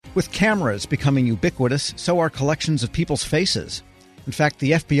With cameras becoming ubiquitous, so are collections of people's faces. In fact,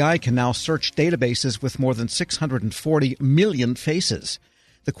 the FBI can now search databases with more than 640 million faces.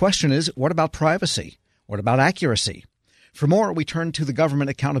 The question is, what about privacy? What about accuracy? For more, we turn to the Government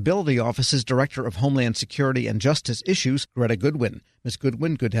Accountability Office's Director of Homeland Security and Justice Issues, Greta Goodwin. Ms.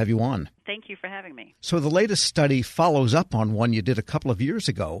 Goodwin, good to have you on. Thank you for having me. So the latest study follows up on one you did a couple of years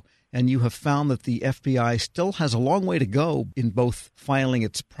ago, and you have found that the FBI still has a long way to go in both filing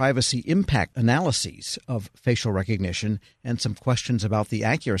its privacy impact analyses of facial recognition and some questions about the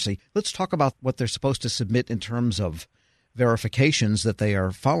accuracy. Let's talk about what they're supposed to submit in terms of verifications that they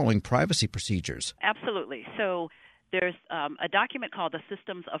are following privacy procedures. Absolutely. So there's a document called the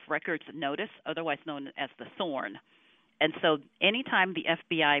Systems of Records Notice, otherwise known as the SORN. And so anytime the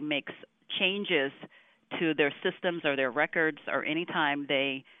FBI makes changes to their systems or their records, or anytime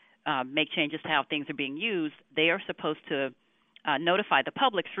they make changes to how things are being used, they are supposed to notify the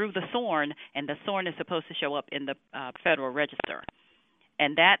public through the SORN, and the SORN is supposed to show up in the Federal Register.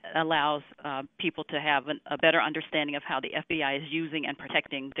 And that allows people to have a better understanding of how the FBI is using and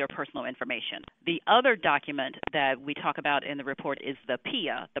protecting their personal information. The other document that we talk about in the report is the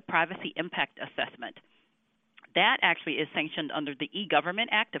PIA, the Privacy Impact Assessment. That actually is sanctioned under the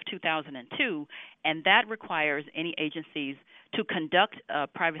E-Government Act of 2002, and that requires any agencies to conduct a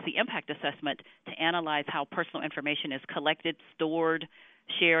privacy impact assessment to analyze how personal information is collected, stored,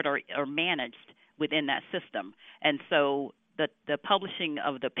 shared, or managed within that system. And so the publishing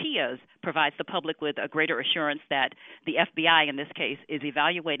of the PIAs provides the public with a greater assurance that the FBI, in this case, is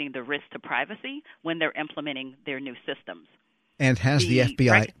evaluating the risk to privacy when they're implementing their new systems. And has the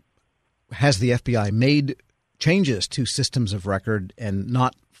FBI made changes to systems of record and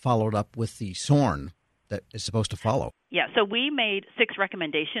not followed up with the SORN that is supposed to follow? Yeah, so we made 6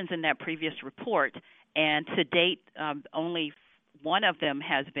 recommendations in that previous report, and to date, only one of them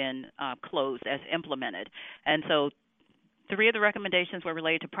has been closed as implemented. And so 3 of the recommendations were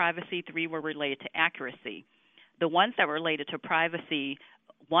related to privacy, 3 were related to accuracy. The ones that were related to privacy,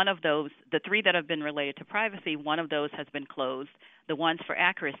 one of those, the 3 that have been related to privacy, one of those has been closed. The ones for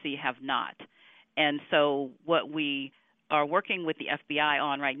accuracy have not. And so what we are working with the FBI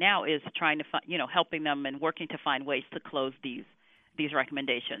on right now is trying to, helping them and working to find ways to close these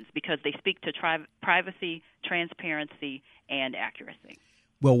recommendations, because they speak to privacy, transparency, and accuracy.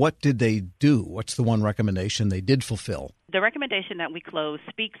 Well, what did they do? What's the one recommendation they did fulfill? The recommendation that we closed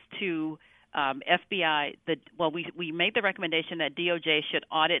speaks to FBI. We made the recommendation that DOJ should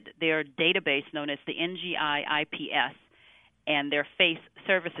audit their database known as the NGI IPS and their FACE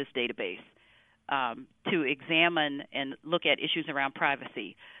services database to examine and look at issues around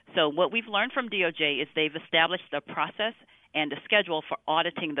privacy. So what we've learned from DOJ is they've established a process and a schedule for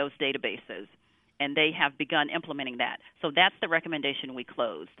auditing those databases, and they have begun implementing that. So that's the recommendation we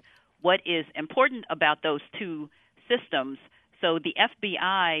closed. What is important about those 2 systems, so the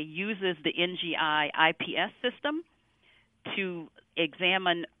FBI uses the NGI IPS system to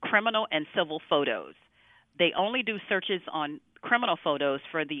examine criminal and civil photos. They only do searches on criminal photos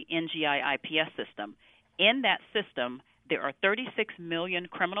for the NGI IPS system. In that system, there are 36 million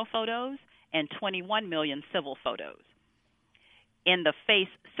criminal photos and 21 million civil photos. In the FACE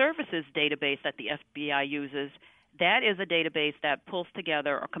services database that the FBI uses, that is a database that pulls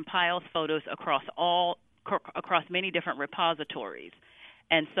together or compiles photos across many different repositories.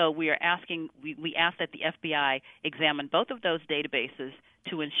 And so we ask that the FBI examine both of those databases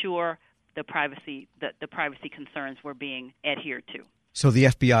to ensure the privacy concerns were being adhered to. So the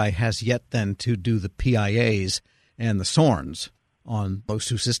FBI has yet then to do the PIAs and the SORNs on those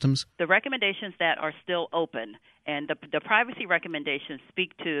 2 systems? The recommendations that are still open, and the privacy recommendations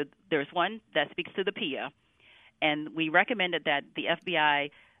there's one that speaks to the PIA, and we recommended that the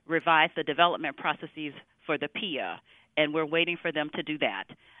FBI revise the development processes for the PIA, and we're waiting for them to do that.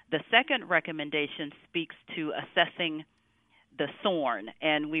 The second recommendation speaks to assessing the SORN,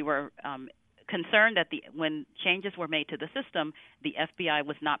 and we were concerned that when changes were made to the system, the FBI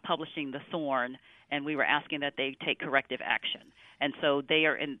was not publishing the SORN, and we were asking that they take corrective action. And so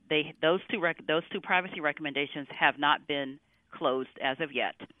those two privacy recommendations have not been closed as of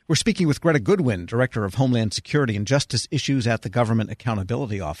yet. We're speaking with Greta Goodwin, Director of Homeland Security and Justice Issues at the Government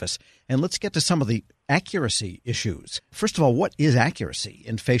Accountability Office. And let's get to some of the accuracy issues. First of all, what is accuracy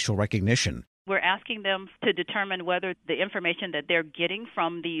in facial recognition? We're asking them to determine whether the information that they're getting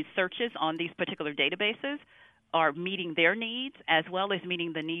from these searches on these particular databases are meeting their needs as well as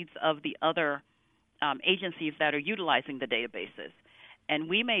meeting the needs of the other agencies that are utilizing the databases. And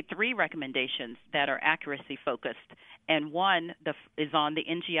we made 3 recommendations that are accuracy focused, and one is on the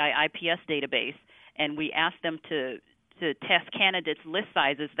NGI IPS database, and we asked them to to test candidates' list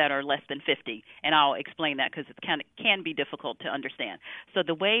sizes that are less than 50, and I'll explain that because it can be difficult to understand. So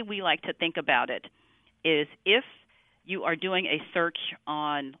the way we like to think about it is if you are doing a search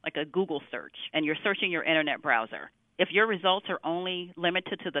on like a Google search and you're searching your internet browser, if your results are only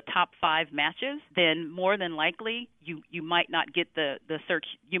limited to the top 5 matches, then more than likely you might not get the search,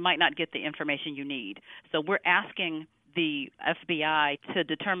 you might not get the information you need. So we're asking the FBI to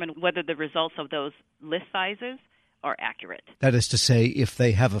determine whether the results of those list sizes are accurate. That is to say, if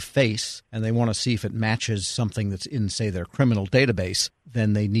they have a face and they want to see if it matches something that's in, say, their criminal database,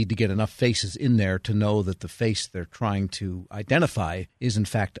 then they need to get enough faces in there to know that the face they're trying to identify is, in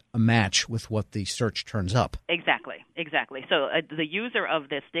fact, a match with what the search turns up. Exactly. So the user of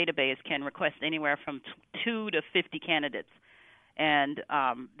this database can request anywhere from 2 to 50 candidates. And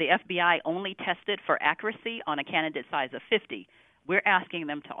the FBI only tested for accuracy on a candidate size of 50. We're asking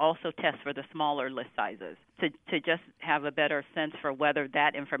them to also test for the smaller list sizes to just have a better sense for whether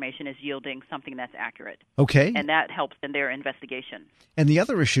that information is yielding something that's accurate. Okay. And that helps in their investigation. And the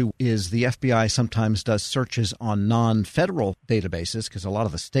other issue is the FBI sometimes does searches on non-federal databases because a lot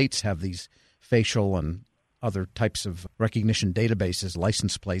of the states have these facial and other types of recognition databases,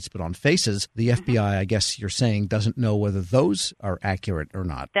 license plates, but on faces, the FBI, I guess you're saying, doesn't know whether those are accurate or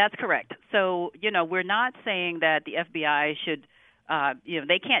not. That's correct. So, we're not saying that the FBI should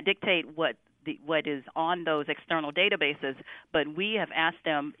they can't dictate what is on those external databases, but we have asked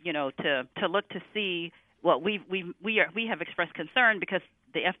them, to look to see what we have expressed concern because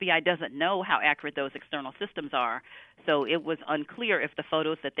the FBI doesn't know how accurate those external systems are. So it was unclear if the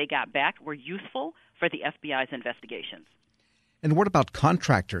photos that they got back were useful for the FBI's investigations. And what about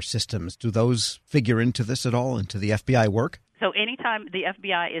contractor systems? Do those figure into this at all, into the FBI work? So anytime the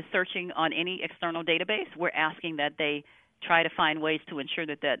FBI is searching on any external database, we're asking that they try to find ways to ensure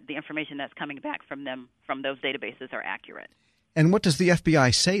that the information that's coming back from them, from those databases, are accurate. And what does the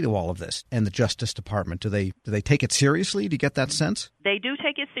FBI say to all of this and the Justice Department? Do they take it seriously? Do you get that sense? They do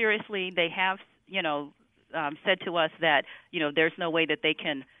take it seriously. They have, said to us that, there's no way that they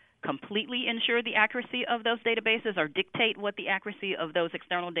can completely ensure the accuracy of those databases or dictate what the accuracy of those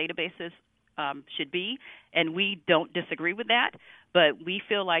external databases should be, and we don't disagree with that. But we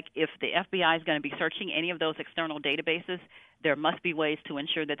feel like if the FBI is going to be searching any of those external databases, there must be ways to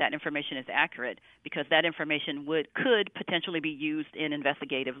ensure that information is accurate because that information could potentially be used in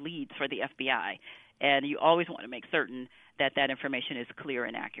investigative leads for the FBI. And you always want to make certain that information is clear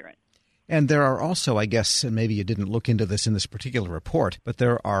and accurate. And there are also, I guess, and maybe you didn't look into this in this particular report, but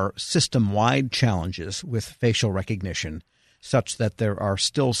there are system-wide challenges with facial recognition, such that there are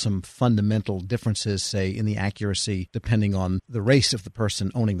still some fundamental differences, say, in the accuracy depending on the race of the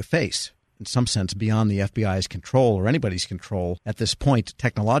person owning the face, in some sense beyond the FBI's control or anybody's control at this point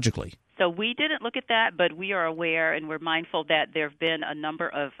technologically. So we didn't look at that, but we are aware and we're mindful that there have been a number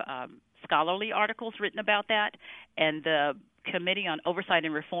of scholarly articles written about that, and the Committee on Oversight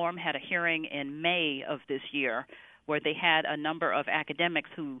and Reform had a hearing in May of this year where they had a number of academics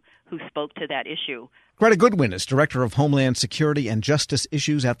who spoke to that issue. Greta Goodwin is Director of Homeland Security and Justice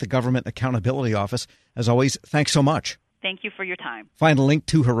Issues at the Government Accountability Office. As always, thanks so much. Thank you for your time. Find a link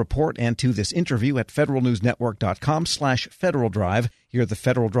to her report and to this interview at federalnewsnetwork.com/Federal Drive. Hear the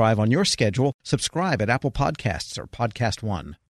Federal Drive on your schedule. Subscribe at Apple Podcasts or Podcast One.